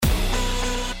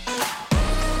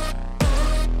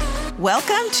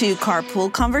Welcome to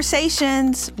Carpool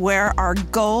Conversations, where our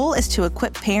goal is to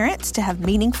equip parents to have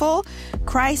meaningful,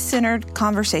 Christ-centered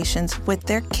conversations with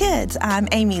their kids. I'm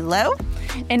Amy Lowe.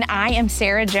 And I am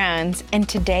Sarah Jones. And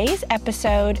today's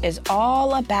episode is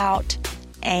all about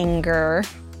anger.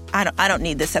 I don't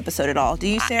need this episode at all. Do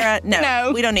you, Sarah?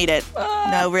 No. We don't need it.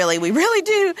 No, really. We really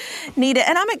do need it.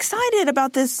 And I'm excited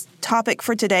about this topic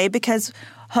for today because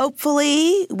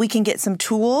hopefully we can get some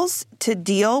tools to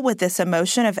deal with this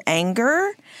emotion of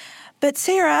anger. But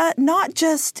Sarah, not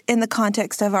just in the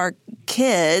context of our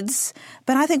kids,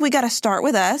 but I think we got to start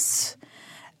with us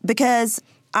because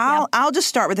I'll just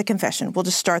start with a confession. We'll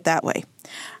just start that way.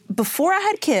 Before I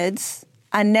had kids,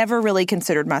 I never really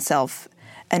considered myself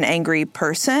an angry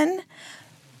person.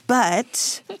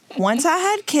 But once I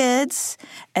had kids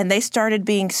and they started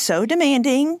being so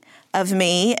demanding of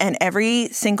me, and every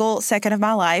single second of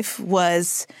my life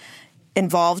was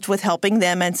involved with helping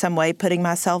them in some way, putting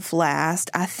myself last,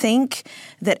 I think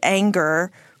that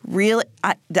anger really,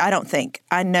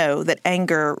 I know that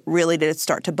anger really did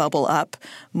start to bubble up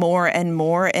more and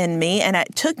more in me. And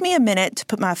it took me a minute to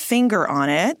put my finger on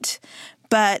it.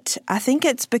 But I think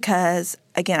it's because,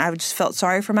 again, I just felt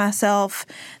sorry for myself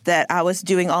that I was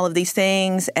doing all of these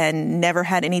things and never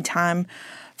had any time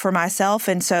for myself.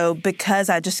 And so because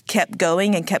I just kept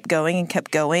going and kept going and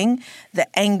kept going, the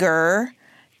anger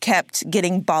kept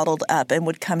getting bottled up and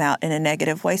would come out in a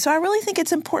negative way. So I really think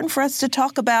it's important for us to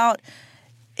talk about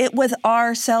it with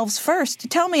ourselves first.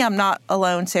 Tell me I'm not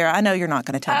alone, Sarah. I know you're not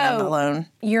going to tell me I'm alone.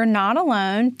 You're not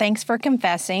alone. Thanks for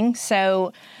confessing.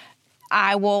 So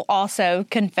I will also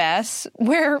confess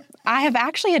where I have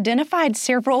actually identified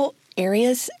several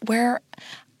areas where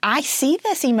I see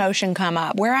this emotion come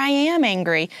up, where I am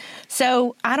angry.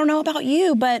 So I don't know about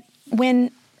you, but when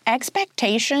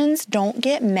expectations don't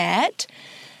get met,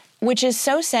 which is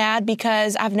so sad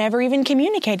because I've never even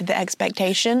communicated the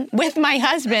expectation with my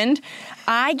husband,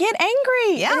 I get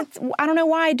angry. Yeah. I don't know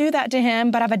why I do that to him,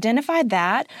 but I've identified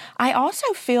that. I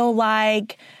also feel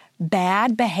like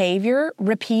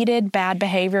repeated bad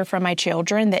behavior from my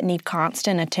children that need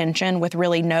constant attention with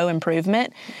really no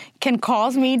improvement can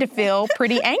cause me to feel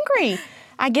pretty angry.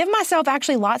 I give myself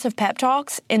actually lots of pep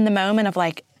talks in the moment of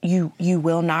like, you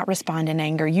will not respond in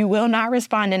anger. You will not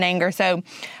respond in anger. So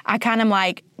I kind of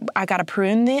like, I got to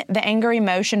prune the anger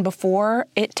emotion before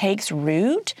it takes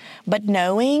root, but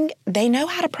knowing they know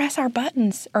how to press our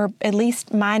buttons, or at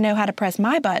least mine know how to press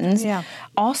my buttons. Yeah.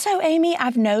 Also, Amy,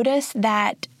 I've noticed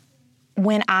that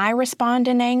when I respond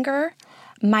in anger,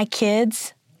 my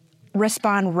kids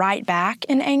respond right back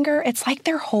in anger. It's like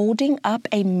they're holding up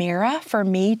a mirror for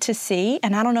me to see.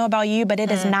 And I don't know about you, but it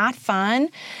is not fun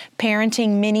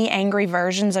parenting many angry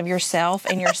versions of yourself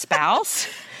and your spouse.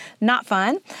 Not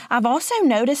fun. I've also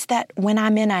noticed that when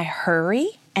I'm in a hurry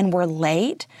and we're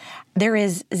late, there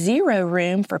is zero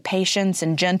room for patience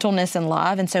and gentleness and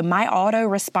love. And so my auto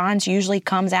response usually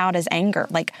comes out as anger,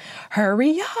 like,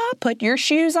 hurry up, put your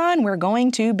shoes on, we're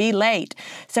going to be late.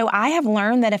 So I have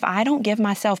learned that if I don't give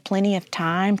myself plenty of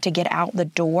time to get out the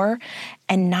door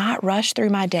and not rush through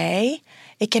my day,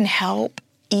 it can help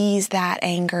ease that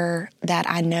anger that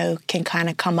I know can kind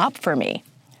of come up for me.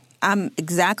 I'm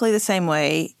exactly the same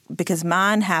way because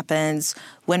mine happens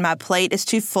when my plate is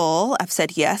too full. I've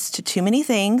said yes to too many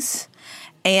things,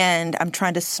 and I'm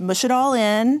trying to smush it all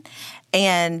in.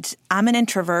 And I'm an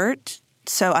introvert,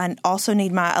 so I also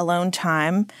need my alone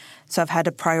time. So I've had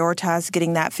to prioritize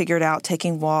getting that figured out,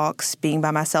 taking walks, being by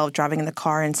myself, driving in the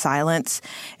car in silence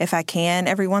if I can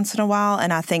every once in a while.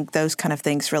 And I think those kind of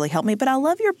things really help me. But I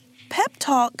love your pep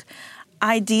talk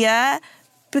idea,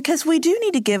 because we do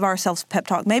need to give ourselves pep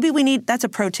talk. Maybe we need, that's a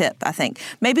pro tip, I think.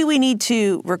 Maybe we need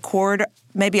to record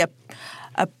maybe a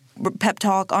pep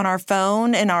talk on our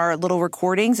phone in our little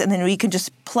recordings, and then we can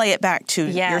just play it back to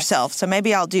yourself. So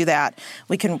maybe I'll do that.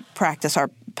 We can practice our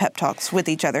pep talks with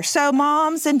each other. So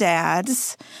moms and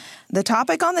dads, the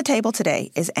topic on the table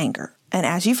today is anger. And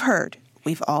as you've heard,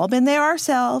 we've all been there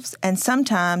ourselves, and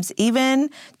sometimes even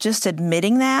just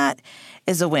admitting that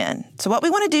is a win. So what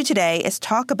we want to do today is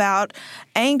talk about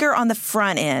anger on the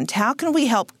front end. How can we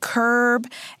help curb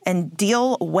and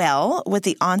deal well with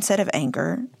the onset of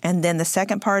anger? And then the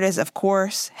second part is, of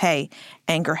course, hey,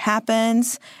 anger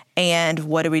happens, and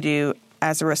what do we do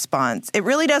as a response? It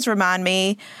really does remind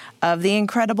me of The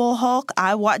Incredible Hulk.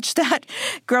 I watched that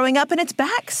growing up, and it's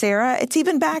back, Sarah. It's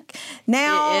even back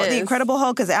now. The Incredible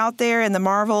Hulk is out there in the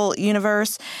Marvel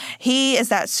universe. He is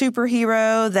that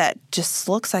superhero that just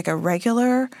looks like a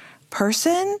regular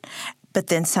person, but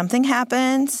then something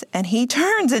happens, and he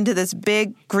turns into this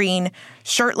big, green,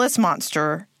 shirtless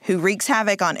monster who wreaks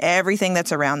havoc on everything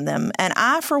that's around them. And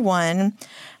I, for one,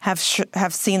 have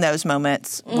seen those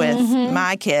moments with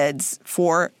my kids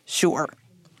for sure.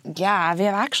 Yeah, I've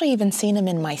actually even seen them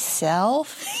in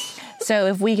myself. So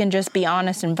if we can just be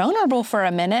honest and vulnerable for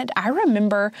a minute, I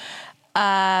remember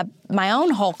my own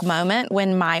Hulk moment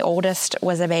when my oldest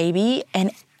was a baby,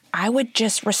 and I would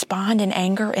just respond in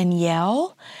anger and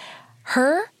yell.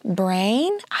 Her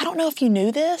brain, I don't know if you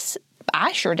knew this,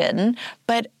 I sure didn't,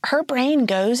 but her brain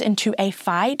goes into a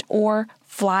fight or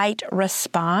flight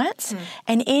response,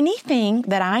 and anything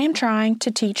that I am trying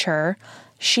to teach her,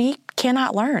 she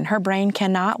cannot learn. Her brain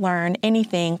cannot learn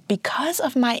anything because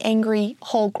of my angry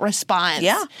Hulk response.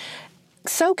 Yeah.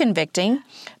 So convicting.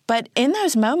 But in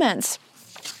those moments,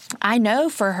 I know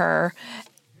for her,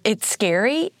 it's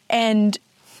scary, and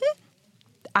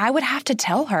I would have to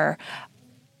tell her,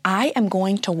 I am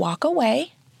going to walk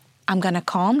away. I'm going to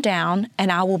calm down,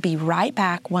 and I will be right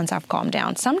back once I've calmed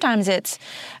down. Sometimes it's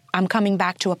I'm coming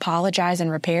back to apologize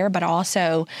and repair, but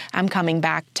also I'm coming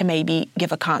back to maybe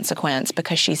give a consequence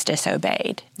because she's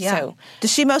disobeyed. Yeah. So,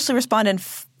 does she mostly respond in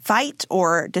fight,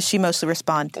 or does she mostly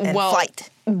respond in flight?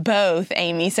 Both,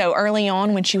 Amy. So early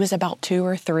on, when she was about 2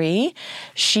 or 3,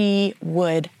 she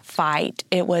would fight.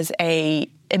 It was a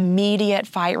immediate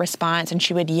fight response, and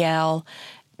she would yell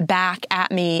back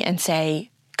at me and say,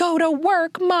 "Go to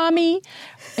work, Mommy,"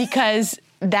 because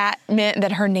that meant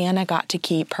that her Nana got to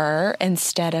keep her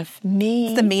instead of me.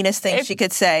 It's the meanest thing she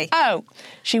could say. Oh,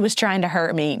 she was trying to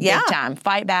hurt me big time.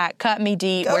 Fight back, cut me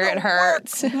deep Go where it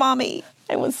hurts. Work, Mommy.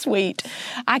 It was sweet.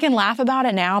 I can laugh about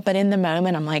it now, but in the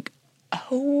moment, I'm like,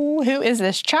 oh, who is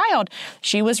this child?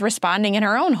 She was responding in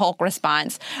her own Hulk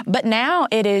response. But now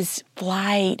it is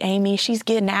flight, Amy. She's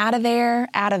getting out of there,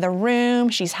 out of the room.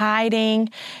 She's hiding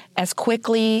as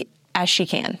quickly as she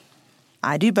can.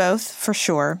 I do both, for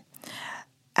sure.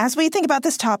 As we think about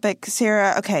this topic,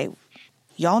 Sarah, okay,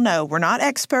 y'all know we're not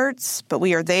experts, but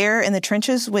we are there in the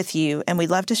trenches with you, and we'd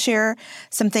love to share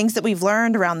some things that we've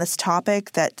learned around this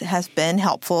topic that has been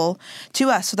helpful to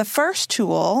us. So the first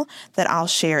tool that I'll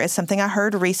share is something I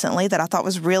heard recently that I thought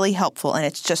was really helpful, and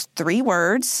it's just 3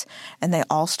 words, and they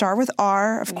all start with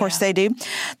R. Of course they do.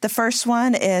 The first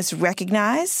one is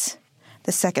recognize.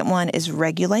 The second one is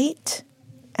regulate.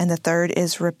 And the third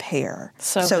is repair.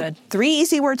 So good. 3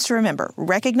 easy words to remember: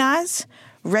 recognize,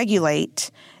 regulate,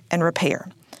 and repair.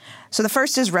 So the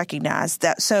first is recognize.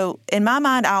 So in my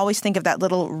mind, I always think of that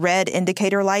little red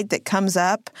indicator light that comes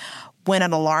up when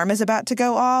an alarm is about to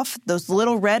go off. Those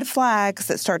little red flags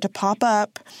that start to pop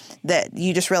up that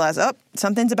you just realize, oh,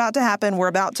 something's about to happen. We're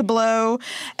about to blow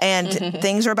and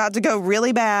things are about to go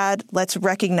really bad. Let's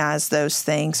recognize those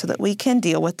things so that we can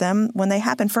deal with them when they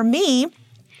happen. For me,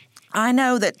 I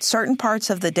know that certain parts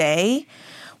of the day,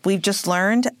 we've just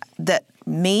learned that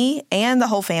me and the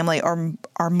whole family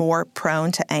are more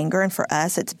prone to anger. And for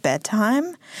us, it's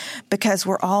bedtime because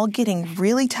we're all getting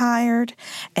really tired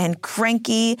and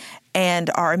cranky, and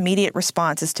our immediate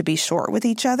response is to be short with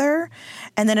each other.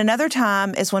 And then another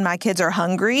time is when my kids are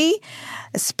hungry,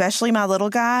 especially my little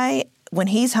guy. When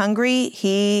he's hungry,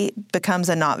 he becomes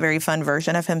a not very fun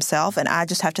version of himself. And I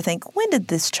just have to think, when did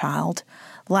this child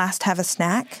last have a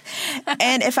snack?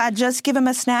 And if I just give him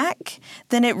a snack,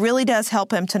 then it really does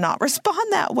help him to not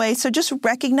respond that way. So just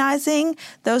recognizing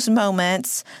those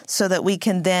moments so that we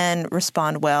can then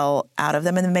respond well out of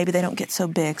them, and then maybe they don't get so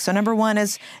big. So number 1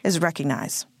 is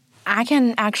recognize. I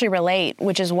can actually relate,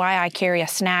 which is why I carry a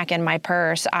snack in my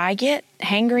purse. I get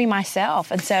hangry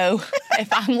myself. And so if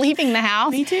I'm leaving the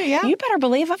house, Me too, yeah. You better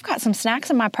believe I've got some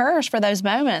snacks in my purse for those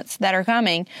moments that are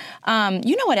coming.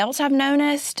 You know what else I've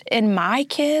noticed in my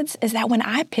kids is that when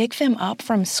I pick them up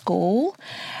from school,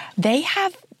 they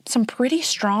have some pretty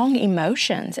strong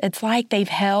emotions. It's like they've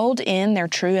held in their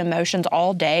true emotions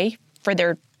all day for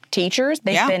their teachers.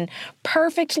 They've been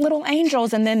perfect little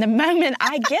angels, and then the moment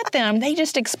I get them, they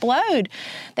just explode.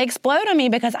 They explode on me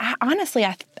because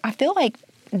I feel like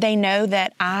they know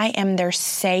that I am their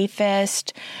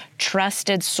safest,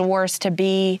 trusted source to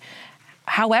be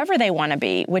however they want to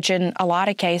be, which in a lot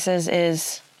of cases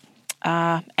is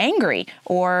angry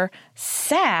or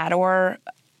sad or,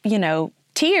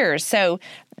 tears. So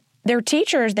their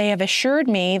teachers, they have assured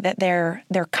me that they're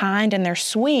kind and they're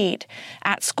sweet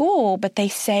at school, but they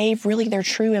save really their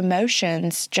true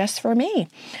emotions just for me.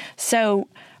 So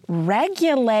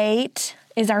regulate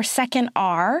is our second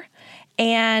R.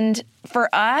 And for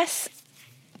us,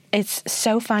 it's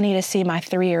so funny to see my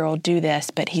 3-year-old do this,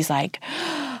 but he's like,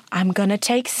 I'm going to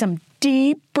take some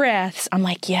deep breaths. I'm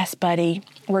like, yes, buddy,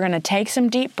 we're going to take some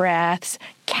deep breaths,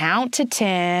 count to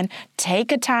 10,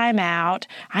 take a time out.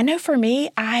 I know for me,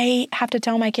 I have to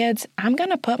tell my kids, I'm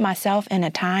going to put myself in a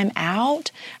time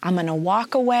out. I'm going to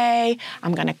walk away.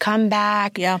 I'm going to come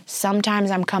back. Yeah.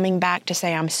 Sometimes I'm coming back to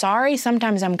say I'm sorry.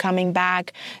 Sometimes I'm coming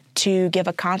back to give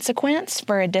a consequence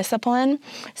for a discipline.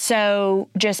 So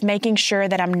just making sure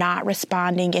that I'm not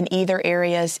responding in either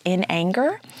areas in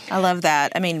anger. I love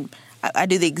that. I mean, I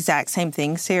do the exact same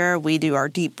thing, Sarah. We do our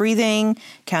deep breathing,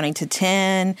 counting to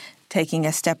 10, taking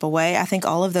a step away. I think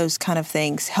all of those kind of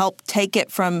things help take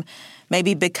it from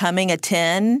maybe becoming a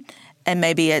 10 and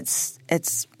maybe it's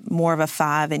more of a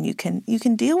 5 and you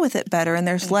can deal with it better and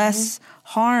there's less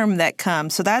harm that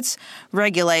comes. So that's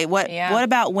regulate. What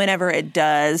about whenever it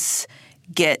does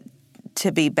get to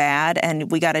be bad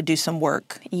and we got to do some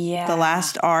work? Yeah. The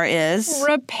last R is?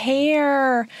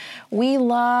 Repair. We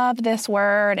love this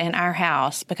word in our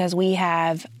house because we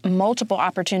have multiple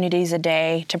opportunities a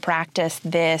day to practice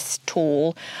this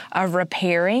tool of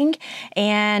repairing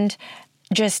and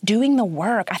just doing the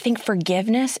work. I think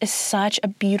forgiveness is such a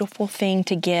beautiful thing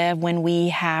to give when we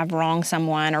have wronged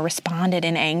someone or responded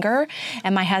in anger.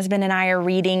 And my husband and I are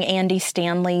reading Andy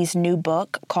Stanley's new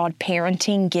book called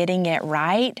Parenting Getting It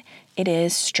Right. It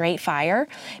is straight fire,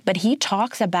 but he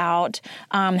talks about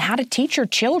how to teach your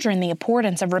children the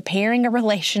importance of repairing a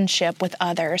relationship with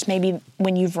others, maybe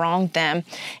when you've wronged them.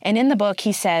 And in the book,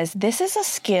 he says, this is a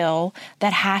skill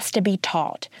that has to be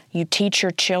taught. You teach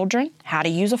your children how to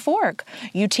use a fork.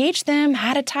 You teach them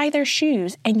how to tie their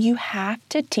shoes, and you have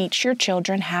to teach your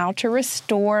children how to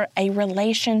restore a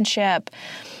relationship.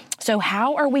 So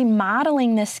how are we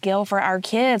modeling this skill for our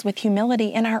kids with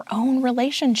humility in our own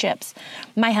relationships?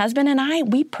 My husband and I,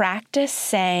 we practice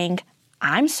saying,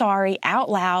 I'm sorry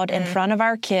out loud in front of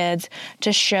our kids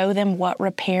to show them what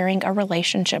repairing a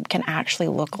relationship can actually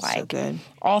look like. So good.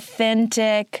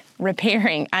 Authentic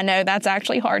repairing. I know that's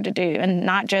actually hard to do and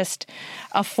not just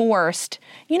a forced.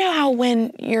 You know how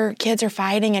when your kids are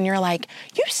fighting and you're like,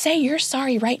 you say you're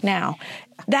sorry right now.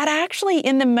 That actually,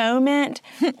 in the moment,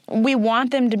 we want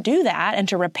them to do that and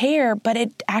to repair, but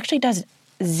it actually does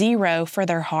zero for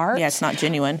their hearts. Yeah, it's not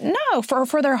genuine. No,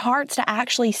 for their hearts to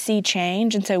actually see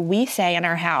change. And so we say in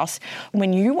our house,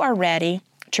 when you are ready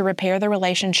to repair the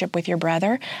relationship with your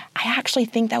brother, I actually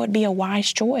think that would be a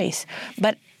wise choice.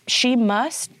 But she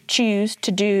must choose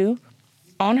to do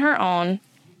on her own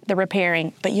the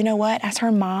repairing. But you know what? As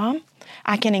her mom,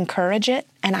 I can encourage it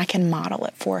and I can model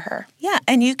it for her. Yeah,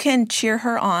 and you can cheer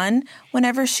her on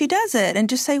whenever she does it and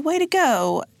just say, way to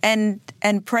go, and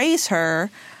praise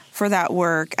her for that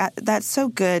work. That's so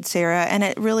good, Sarah, and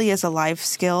it really is a life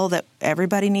skill that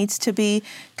everybody needs to be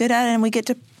good at, and we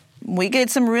get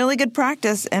some really good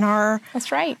practice in our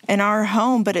That's right. in our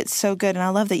home, but it's so good, and I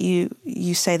love that you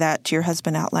say that to your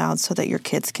husband out loud so that your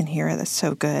kids can hear it. That's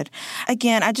so good.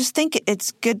 Again, I just think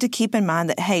it's good to keep in mind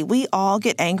that, hey, we all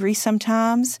get angry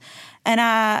sometimes,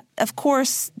 and of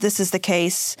course this is the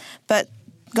case, but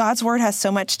God's Word has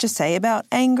so much to say about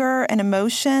anger and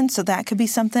emotion, so that could be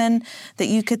something that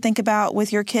you could think about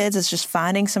with your kids, is just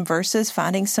finding some verses,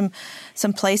 finding some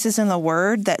places in the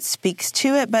Word that speaks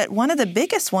to it. But one of the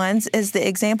biggest ones is the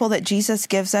example that Jesus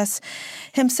gives us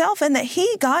himself, and that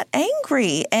he got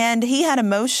angry and he had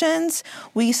emotions.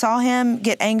 We saw him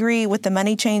get angry with the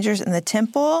money changers in the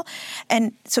temple.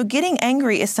 And so getting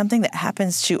angry is something that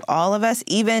happens to all of us,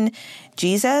 even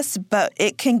Jesus, but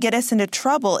it can get us into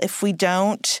trouble if we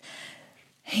don't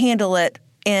handle it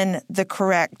in the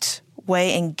correct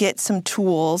way and get some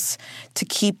tools to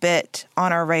keep it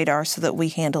on our radar so that we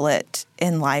handle it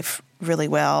in life really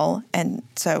well. And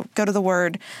so go to the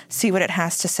Word, see what it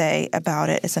has to say about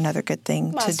it is another good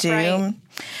thing to do.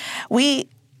 Right.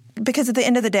 Because at the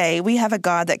end of the day, we have a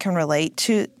God that can relate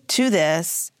to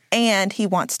this, and he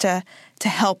wants to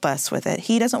help us with it.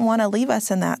 He doesn't want to leave us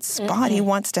in that spot. Mm-hmm. He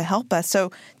wants to help us.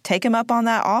 So take him up on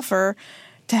that offer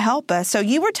to help us. So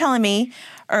you were telling me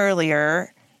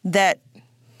earlier that,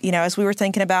 as we were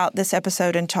thinking about this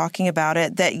episode and talking about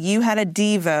it, that you had a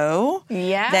Devo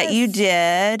that you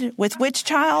did with which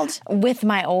child? With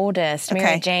my oldest,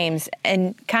 Mary James.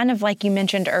 And kind of like you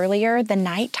mentioned earlier, the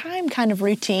nighttime kind of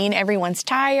routine. Everyone's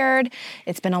tired.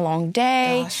 It's been a long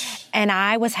day. Gosh. And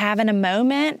I was having a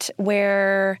moment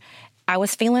where I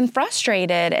was feeling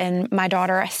frustrated, and my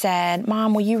daughter said,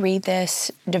 Mom, will you read this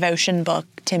devotion book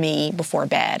to me before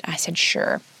bed? I said,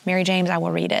 sure. Mary James, I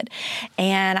will read it.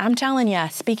 And I'm telling you,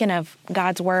 speaking of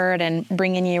God's word and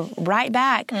bringing you right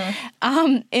back,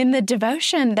 in the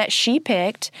devotion that she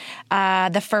picked,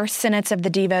 the first sentence of the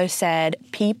Devo said,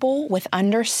 people with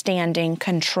understanding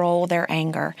control their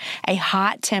anger. A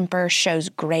hot temper shows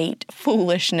great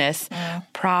foolishness.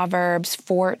 Proverbs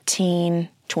 14:29.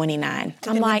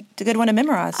 I'm like, it's a good one to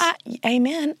memorize.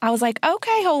 Amen. I was like,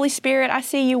 okay, Holy Spirit, I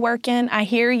see you working. I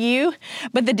hear you.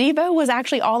 But the Devo was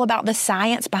actually all about the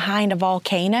science behind a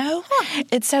volcano.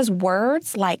 It says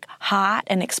words like hot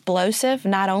and explosive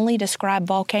not only describe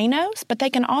volcanoes, but they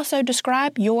can also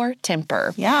describe your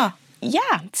temper. Yeah.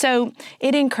 So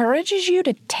it encourages you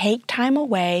to take time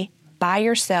away by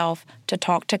yourself to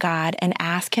talk to God and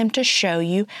ask Him to show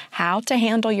you how to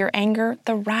handle your anger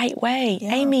the right way.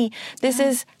 Yeah. Amy, this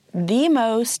is the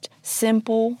most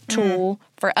simple tool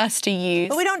for us to use.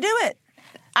 But we don't do it.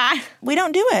 We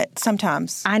don't do it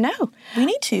sometimes. I know. We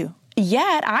need to.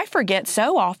 Yet I forget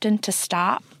so often to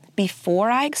stop before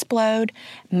I explode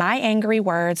my angry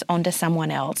words onto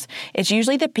someone else. It's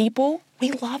usually the people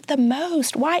we love the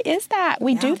most. Why is that?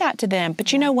 We do that to them.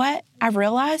 But you know what? I've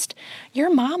realized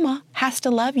your mama has to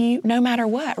love you no matter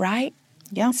what, right?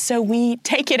 Yeah. So we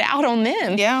take it out on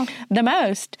them the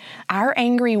most. Our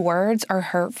angry words are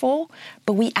hurtful,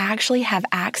 but we actually have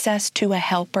access to a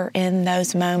helper in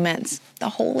those moments, the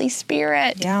Holy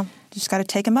Spirit. Yeah. Just got to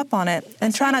take Him up on it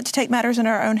and try not to take matters in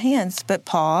our own hands, but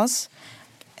pause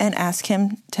and ask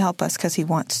Him to help us because He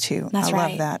wants to. That's right. I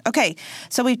love that. Okay,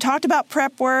 so we've talked about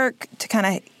prep work to kind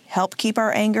of help keep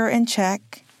our anger in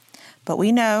check, but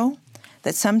we know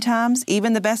that sometimes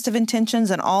even the best of intentions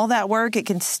and all that work, it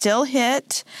can still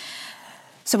hit.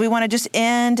 So we want to just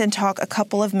end and talk a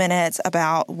couple of minutes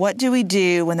about what do we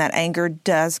do when that anger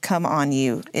does come on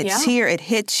you. It's here, it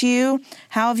hits you.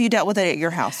 How have you dealt with it at your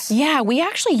house? Yeah, we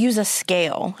actually use a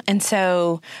scale. And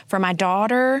so for my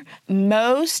daughter,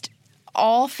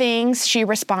 all things, she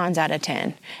responds out of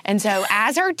 10. And so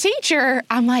as her teacher,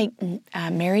 I'm like,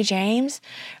 Mary James,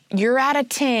 you're at a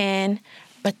 10,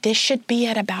 but this should be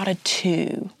at about a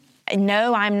 2.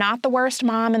 No, I'm not the worst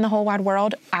mom in the whole wide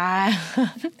world. I'm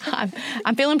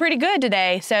feeling pretty good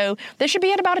today. So this should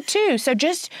be at about a 2. So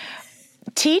just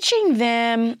teaching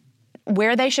them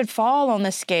where they should fall on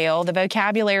the scale. The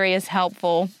vocabulary is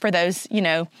helpful for those,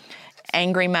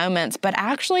 angry moments, but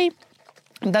actually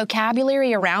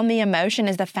vocabulary around the emotion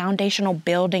is the foundational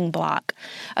building block.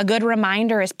 A good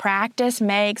reminder is practice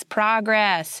makes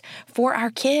progress for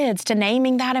our kids to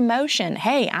naming that emotion.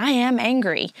 Hey, I am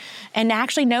angry, and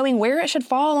actually knowing where it should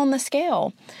fall on the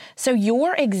scale. So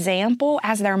your example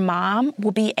as their mom will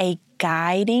be a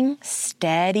guiding,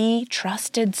 steady,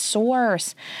 trusted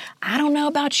source. I don't know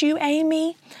about you,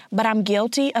 Amy, but I'm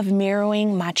guilty of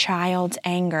mirroring my child's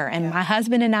anger. And my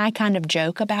husband and I kind of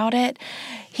joke about it.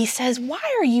 He says, why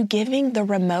are you giving the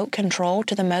remote control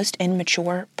to the most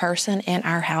immature person in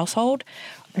our household?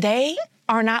 They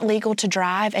are not legal to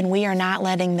drive, and we are not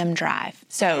letting them drive.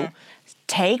 So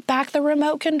take back the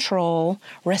remote control,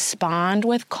 respond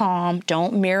with calm,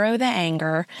 don't mirror the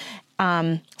anger.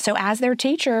 So as their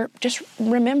teacher, just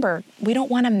remember, we don't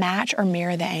want to match or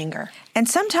mirror the anger. And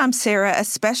sometimes, Sarah,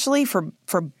 especially for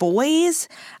boys,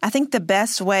 I think the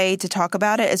best way to talk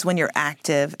about it is when you're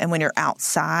active and when you're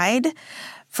outside.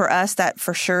 For us, that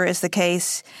for sure is the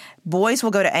case. Boys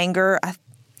will go to anger.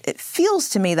 It feels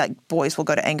to me like boys will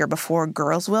go to anger before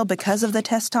girls will because of the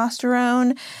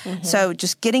testosterone. Mm-hmm. So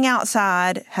just getting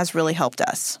outside has really helped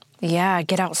us. Yeah,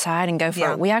 get outside and go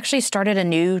for it. We actually started a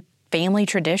new family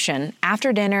tradition.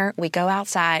 After dinner, we go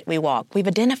outside, we walk. We've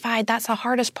identified that's the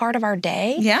hardest part of our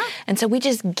day. Yeah. And so we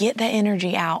just get the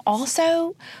energy out.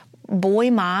 Also,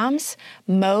 boy moms,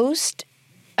 most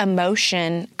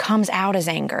emotion comes out as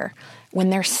anger. When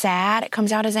they're sad, it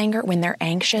comes out as anger. When they're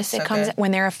anxious,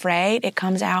 when they're afraid, it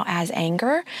comes out as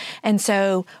anger. And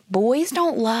so boys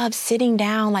don't love sitting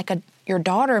down like your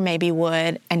daughter maybe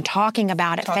would and talking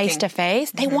about it face to face.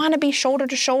 They want to be shoulder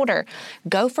to shoulder.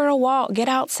 Go for a walk, get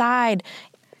outside.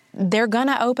 They're going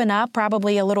to open up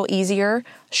probably a little easier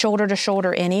shoulder to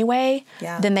shoulder anyway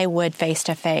than they would face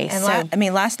to face.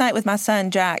 And last night with my son,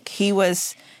 Jack,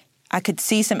 I could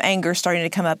see some anger starting to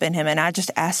come up in him, and I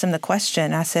just asked him the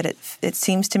question. I said, it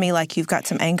seems to me like you've got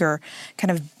some anger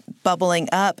kind of bubbling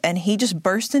up, and he just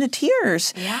burst into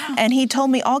tears. Yeah. And he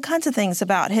told me all kinds of things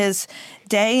about his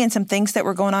day and some things that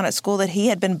were going on at school that he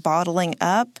had been bottling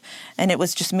up, and it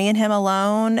was just me and him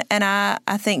alone. And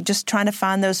I think just trying to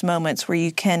find those moments where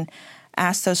you can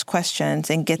ask those questions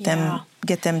and get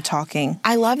them talking.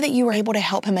 I love that you were able to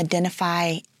help him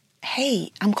identify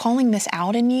hey, I'm calling this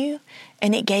out in you.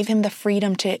 And it gave him the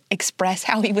freedom to express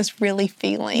how he was really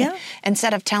feeling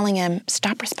instead of telling him,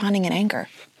 stop responding in anger.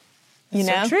 You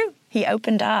know? So true. He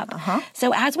opened up.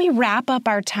 So as we wrap up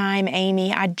our time,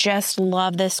 Amy, I just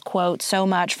love this quote so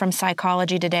much from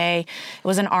Psychology Today. It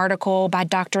was an article by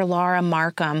Dr. Laura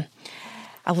Markham.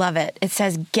 I love it. It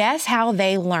says, guess how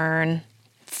they learn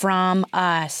from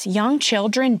us. Young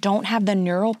children don't have the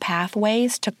neural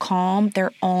pathways to calm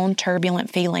their own turbulent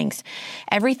feelings.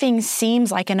 Everything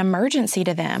seems like an emergency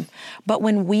to them. But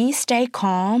when we stay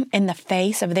calm in the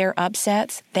face of their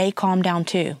upsets, they calm down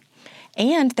too.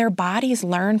 And their bodies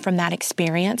learn from that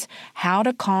experience how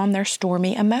to calm their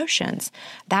stormy emotions.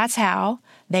 That's how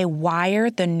they wire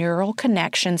the neural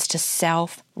connections to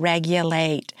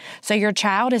self-regulate. So your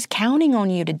child is counting on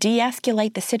you to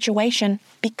de-escalate the situation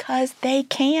because they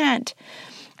can't.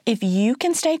 If you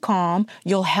can stay calm,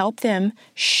 you'll help them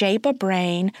shape a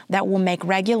brain that will make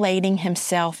regulating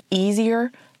himself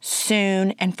easier,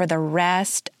 soon, and for the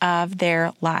rest of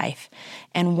their life.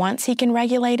 And once he can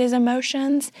regulate his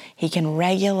emotions, he can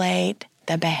regulate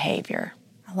the behavior.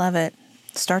 I love it.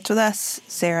 Starts with us,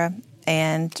 Sarah,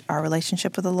 and our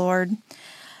relationship with the Lord.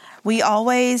 We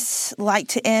always like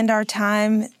to end our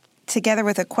time together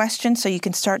with a question so you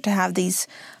can start to have these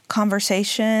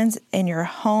conversations in your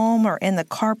home or in the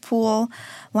carpool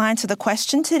line. So the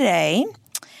question today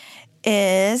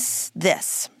is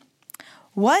this.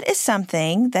 What is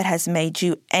something that has made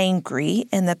you angry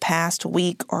in the past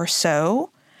week or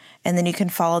so? And then you can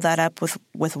follow that up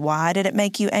with why did it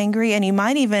make you angry? And you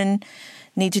might even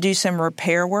need to do some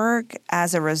repair work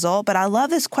as a result. But I love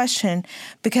this question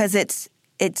because it's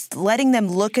letting them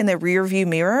look in the rearview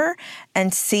mirror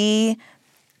and see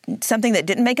something that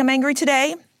didn't make them angry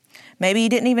today. Maybe you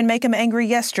didn't even make them angry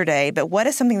yesterday, but what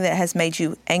is something that has made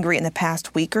you angry in the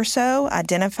past week or so?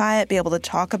 Identify it, be able to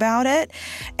talk about it,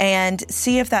 and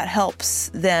see if that helps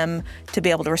them to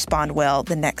be able to respond well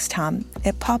the next time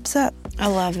it pops up. I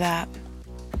love that.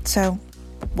 So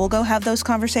we'll go have those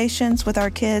conversations with our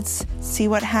kids, see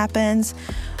what happens.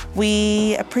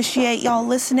 We appreciate y'all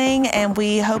listening, and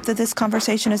we hope that this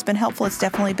conversation has been helpful. It's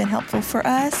definitely been helpful for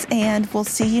us, and we'll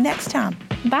see you next time.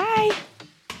 Bye.